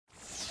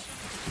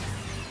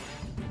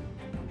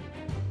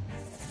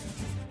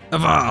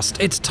Avast!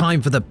 It's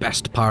time for the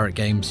best pirate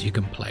games you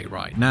can play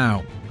right now.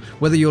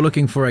 Whether you're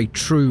looking for a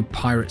true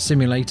pirate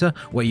simulator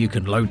where you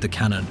can load the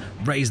cannon,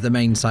 raise the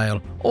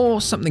mainsail,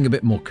 or something a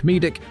bit more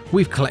comedic,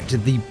 we've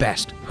collected the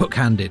best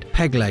hook-handed,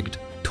 peg-legged,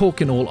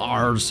 talking all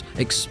R's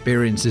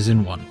experiences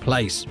in one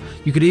place.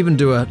 You could even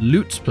do a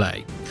loot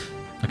play.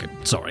 Okay,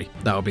 sorry,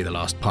 that'll be the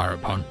last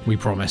pirate pun, we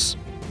promise.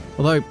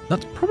 Although,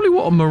 that's probably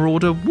what a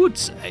marauder would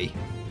say.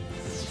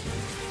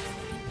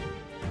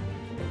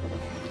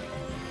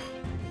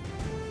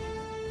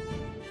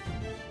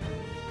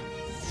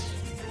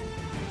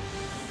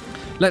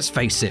 Let's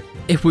face it,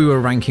 if we were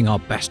ranking our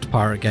best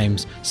pirate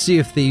games, Sea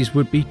of Thieves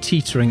would be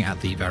teetering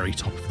at the very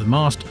top of the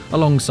mast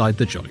alongside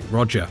the Jolly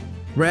Roger.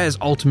 Rare's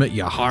ultimate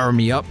You Hire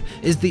Me Up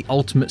is the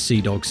ultimate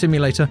sea dog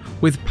simulator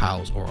with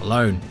pals or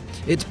alone.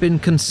 It's been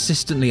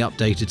consistently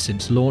updated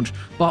since launch,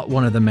 but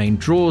one of the main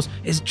draws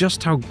is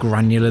just how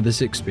granular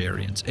this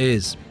experience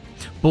is.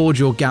 Board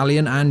your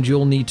galleon and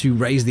you'll need to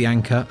raise the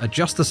anchor,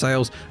 adjust the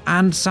sails,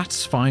 and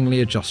satisfyingly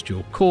adjust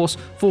your course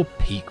for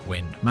peak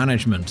wind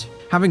management.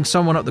 Having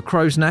someone at the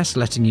crow's nest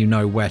letting you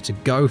know where to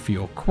go for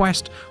your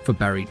quest for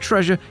buried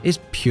treasure is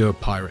pure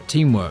pirate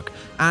teamwork,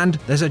 and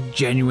there's a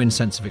genuine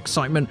sense of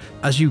excitement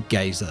as you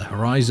gaze at the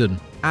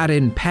horizon. Add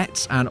in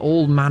pets and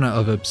all manner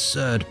of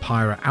absurd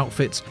pirate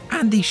outfits,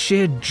 and the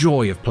sheer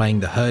joy of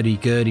playing the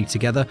hurdy-gurdy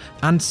together,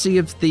 and Sea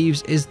of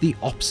Thieves is the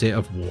opposite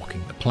of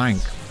walking the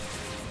plank.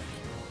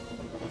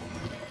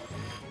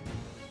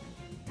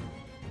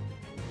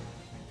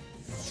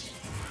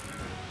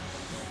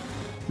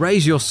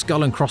 Raise your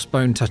skull and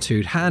crossbone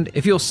tattooed hand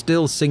if you're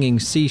still singing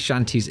sea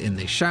shanties in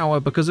the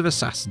shower because of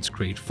Assassin's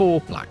Creed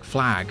 4 Black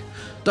Flag.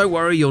 Don't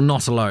worry, you're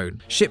not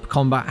alone. Ship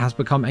combat has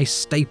become a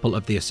staple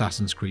of the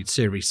Assassin's Creed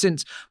series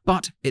since,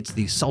 but it's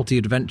the salty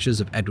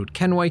adventures of Edward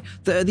Kenway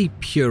that are the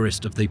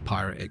purest of the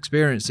pirate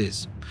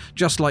experiences.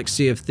 Just like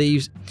Sea of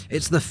Thieves,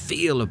 it's the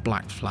feel of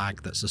Black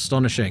Flag that's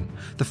astonishing.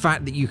 The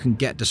fact that you can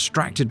get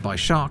distracted by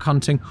shark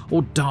hunting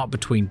or dart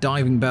between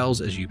diving bells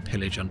as you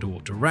pillage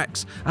underwater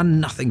wrecks, and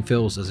nothing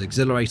feels as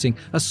exhilarating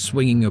as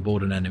swinging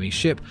aboard an enemy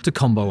ship to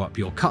combo up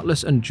your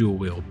cutlass and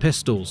dual-wield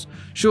pistols.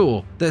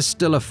 Sure, there's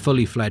still a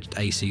fully fledged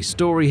AC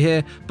story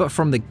here, but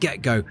from the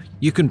get-go,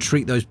 you can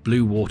treat those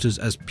blue waters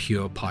as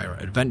pure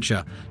pirate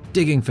adventure,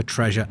 digging for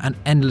treasure and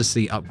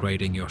endlessly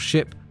upgrading your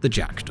ship, the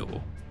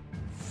Jackdaw.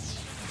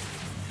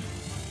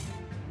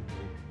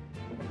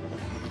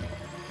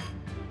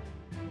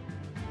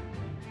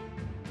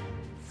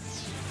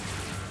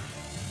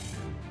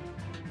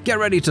 Get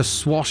ready to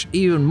swash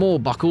even more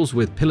buckles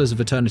with Pillars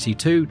of Eternity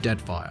 2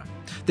 Deadfire.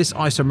 This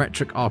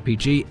isometric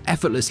RPG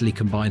effortlessly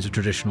combines a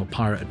traditional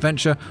pirate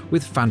adventure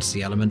with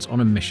fantasy elements on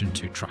a mission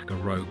to track a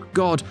rogue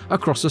god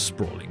across a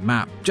sprawling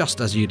map.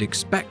 Just as you'd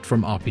expect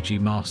from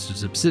RPG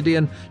masters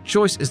Obsidian,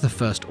 choice is the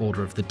first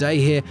order of the day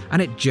here,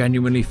 and it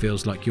genuinely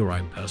feels like your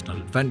own personal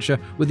adventure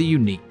with a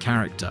unique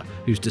character,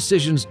 whose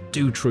decisions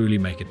do truly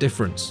make a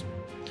difference.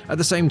 At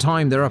the same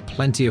time, there are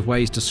plenty of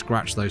ways to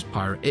scratch those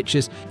pirate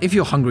itches if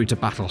you're hungry to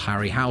battle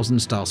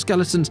Harryhausen-style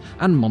skeletons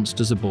and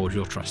monsters aboard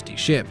your trusty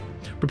ship.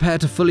 Prepare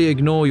to fully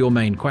ignore your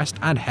main quest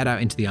and head out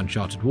into the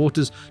uncharted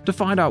waters to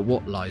find out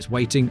what lies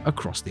waiting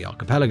across the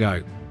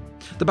archipelago.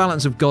 The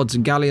balance of gods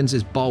and galleons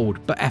is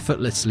bold but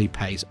effortlessly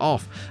pays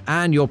off,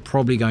 and you're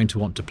probably going to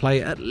want to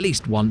play at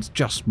least once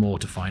just more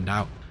to find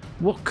out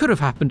what could have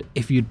happened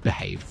if you'd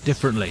behaved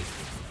differently.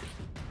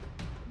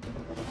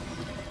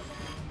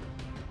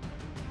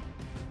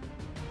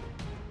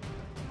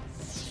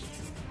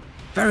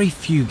 Very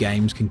few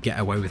games can get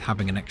away with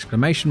having an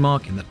exclamation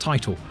mark in the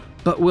title,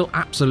 but we'll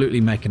absolutely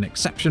make an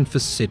exception for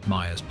Sid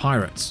Meier's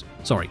Pirates.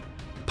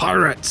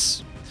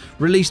 Pirates!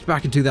 Released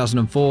back in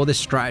 2004, this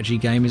strategy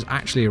game is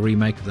actually a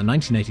remake of the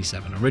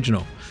 1987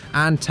 original,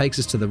 and takes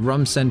us to the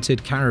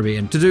rum-scented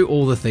Caribbean to do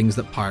all the things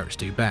that pirates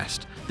do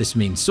best. This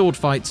means sword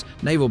fights,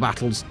 naval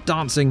battles,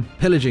 dancing,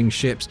 pillaging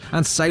ships,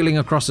 and sailing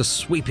across a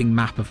sweeping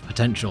map of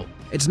potential.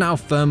 It's now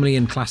firmly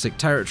in classic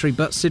territory,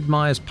 but Sid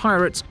Meier's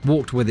Pirates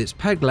walked with its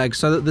peg leg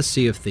so that the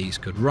Sea of Thieves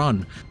could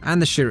run,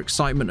 and the sheer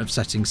excitement of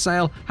setting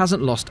sail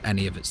hasn't lost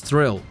any of its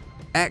thrill.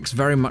 X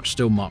very much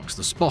still marks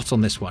the spot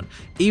on this one,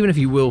 even if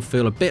you will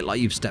feel a bit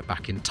like you've stepped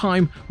back in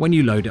time when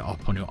you load it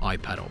up on your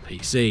iPad or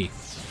PC.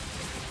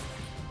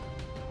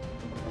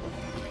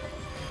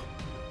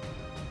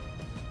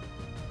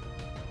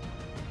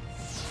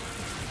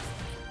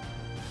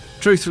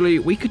 Truthfully,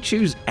 we could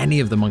choose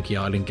any of the Monkey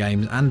Island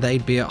games and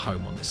they'd be at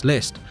home on this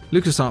list.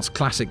 LucasArts'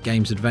 classic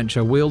games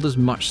adventure wield as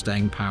much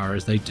staying power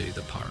as they do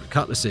the pirate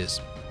cutlasses.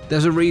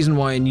 There's a reason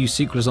why a new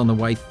sequel is on the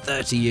way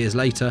 30 years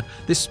later.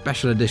 This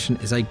special edition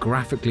is a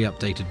graphically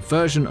updated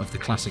version of the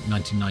classic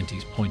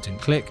 1990s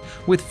point-and-click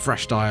with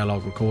fresh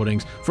dialogue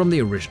recordings from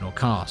the original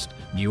cast,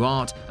 new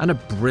art, and a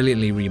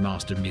brilliantly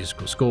remastered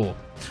musical score.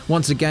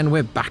 Once again,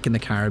 we're back in the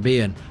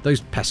Caribbean.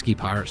 Those pesky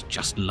pirates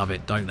just love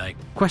it, don't they?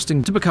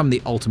 Questing to become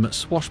the ultimate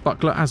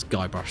swashbuckler as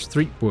Guybrush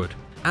Threepwood.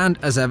 And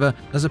as ever,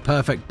 there's a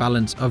perfect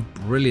balance of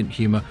brilliant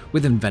humour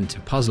with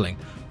inventive puzzling.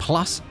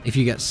 Plus, if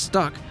you get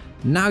stuck,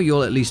 now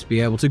you'll at least be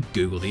able to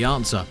Google the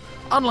answer,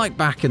 unlike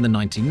back in the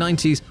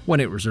 1990s when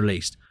it was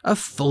released. a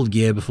full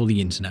year before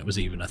the internet was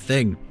even a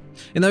thing.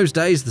 In those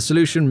days, the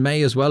solution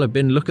may as well have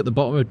been look at the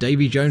bottom of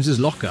Davy Jones's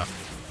locker.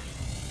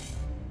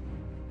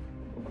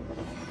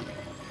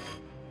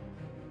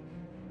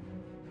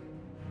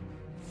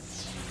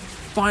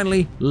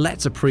 Finally,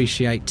 let's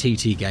appreciate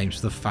TT Games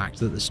for the fact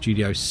that the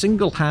studio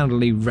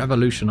single-handedly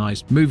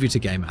revolutionized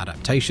movie-to-game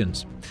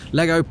adaptations.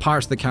 LEGO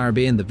Pirates of the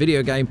Caribbean, the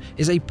video game,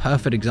 is a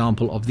perfect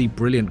example of the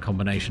brilliant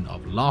combination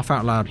of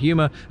laugh-out-loud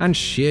humor and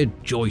sheer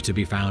joy to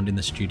be found in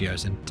the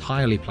studio's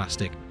entirely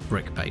plastic,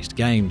 brick-based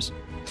games.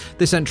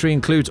 This entry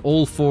includes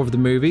all 4 of the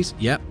movies,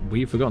 yep,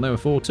 we forgot there were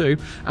 4 too,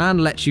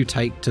 and lets you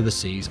take to the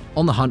seas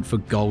on the hunt for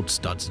gold,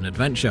 studs and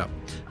adventure.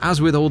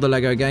 As with all the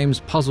LEGO games,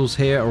 puzzles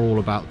here are all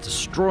about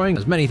destroying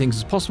as many things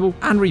as possible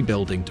and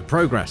rebuilding to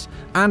progress.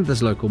 And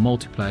there's local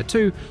multiplayer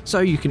too, so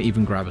you can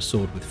even grab a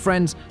sword with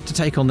friends to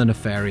take on the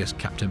nefarious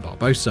Captain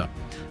Barbossa.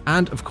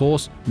 And of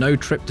course, no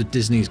trip to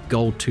Disney's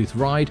Gold Tooth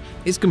ride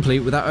is complete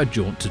without a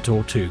jaunt to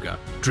Tortuga.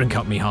 Drink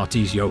up me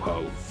hearties,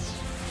 yo-ho!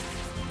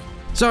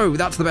 So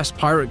that's the best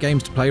pirate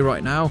games to play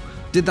right now.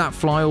 Did that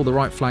fly all the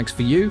right flags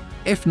for you?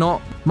 If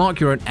not, mark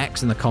your own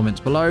X in the comments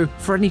below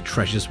for any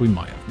treasures we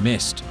might have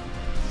missed.